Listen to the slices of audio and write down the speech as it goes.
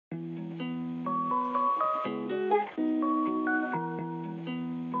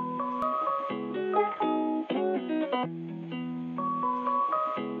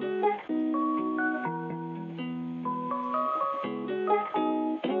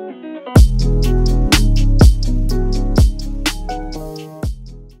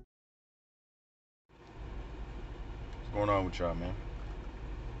y'all, man.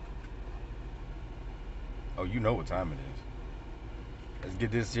 Oh, you know what time it is. Let's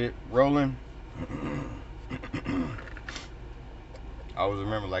get this shit rolling. Always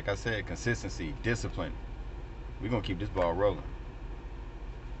remember, like I said, consistency, discipline. We're going to keep this ball rolling.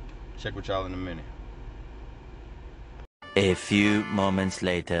 Check with y'all in a minute. A few moments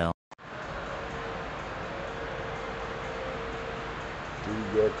later. Do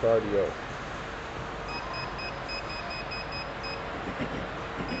your cardio.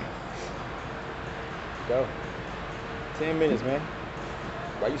 Go. 10 minutes, man.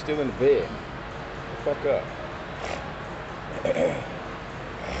 Why you still in the bed? The fuck up.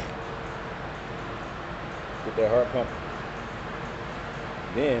 Get that heart pumping.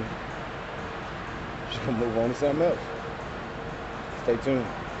 Then, just gonna move on to something else. Stay tuned.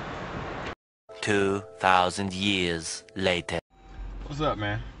 2,000 years later. What's up,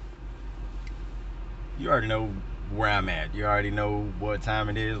 man? You already know where I'm at. You already know what time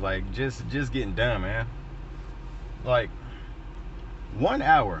it is. Like, just getting done, man. Like, 1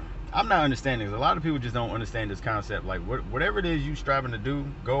 hour. I'm not understanding this. A lot of people just don't understand this concept. Like, whatever it is you striving to do,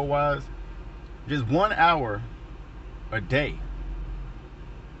 goal-wise, just 1 hour a day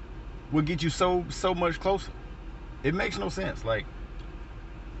will get you so much closer. It makes no sense. Like,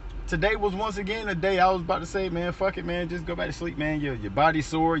 today was once again a day I was about to say, man, fuck it, man. Just go back to sleep, man. Your body's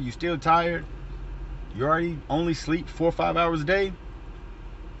sore. You still tired. You already only sleep 4 or 5 hours a day.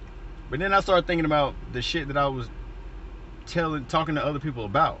 But then I started thinking about the shit that I was talking to other people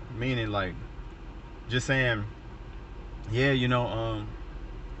about. Meaning, like, just saying, yeah, you know,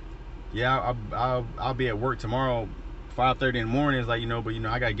 yeah, I'll be at work tomorrow, 5:30 in the morning. It's like, you know, but, you know,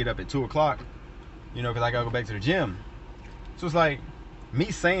 I got to get up at 2 o'clock, you know, because I got to go back to the gym. So it's like,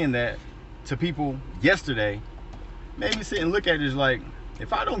 me saying that to people yesterday made me sit and look at it as like,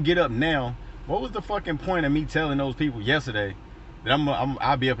 if I don't get up now, what was the fucking point of me telling those people yesterday that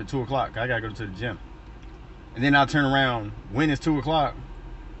I'll be up at 2 o'clock? I gotta go to the gym. And then I'll turn around when it's 2 o'clock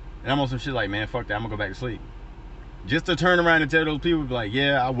and I'm on some shit like, man, fuck that, I'm gonna go back to sleep. Just to turn around and tell those people, like,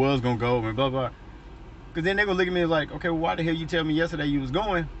 yeah, I was gonna go and blah, blah. Because then they're gonna look at me like, okay, well, why the hell you tell me yesterday you was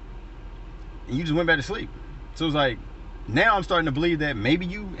going and you just went back to sleep? So it's like, now I'm starting to believe that maybe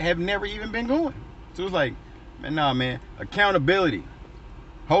you have never even been going. So it's like, man, nah, man. Accountability.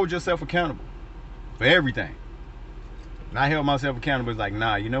 Hold yourself accountable for everything. And I held myself accountable. It's like,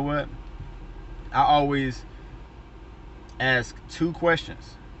 nah, you know what? I always ask 2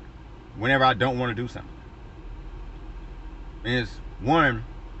 questions whenever I don't want to do something. And it's, 1,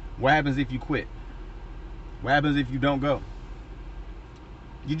 what happens if you quit? What happens if you don't go?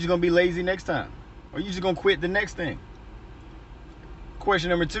 You just gonna be lazy next time, or you just gonna quit the next thing.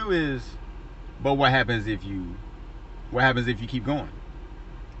 Question number 2 is, but what happens if you keep going?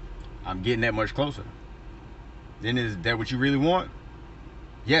 I'm getting that much closer. Then is that what you really want?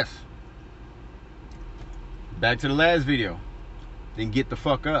 Yes. Back to the last video. Then get the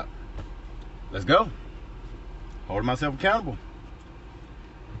fuck up. Let's go. Holding myself accountable.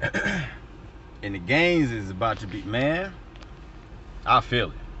 And the gains is about to be, man, I feel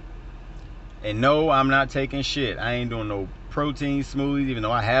it. And no, I'm not taking shit. I ain't doing no protein smoothies, even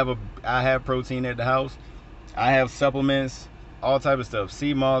though I have protein at the house. I have supplements, all type of stuff,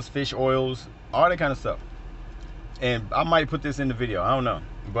 sea moss, fish oils, all that kind of stuff. And I might put this in the video, I don't know,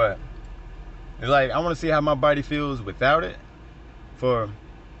 but it's like, I want to see how my body feels without it for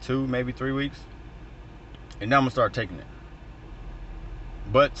 2, maybe 3 weeks, and now I'm gonna start taking it,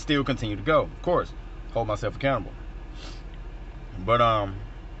 but still continue to go, of course, hold myself accountable. But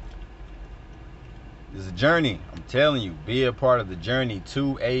it's a journey. I'm telling you, be a part of the journey.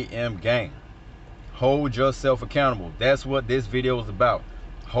 2 a.m. gang. Hold yourself accountable. That's what this video is about.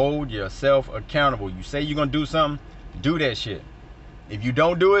 Hold yourself accountable. You say you're gonna do something, do that shit. If you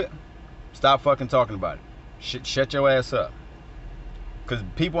don't do it, stop fucking talking about it. Shut your ass up. Cause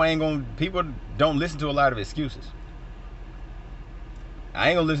people don't listen to a lot of excuses. I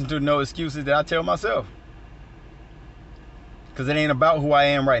ain't gonna listen to no excuses that I tell myself. Cause it ain't about who I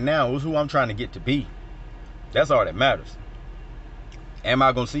am right now. It's who I'm trying to get to be. That's all that matters. Am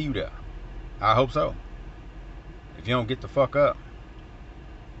I gonna see you there? I hope so. If you don't get the fuck up,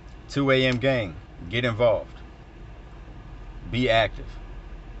 2 a.m. gang, get involved. Be active.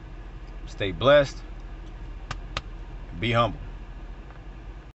 Stay blessed. Be humble.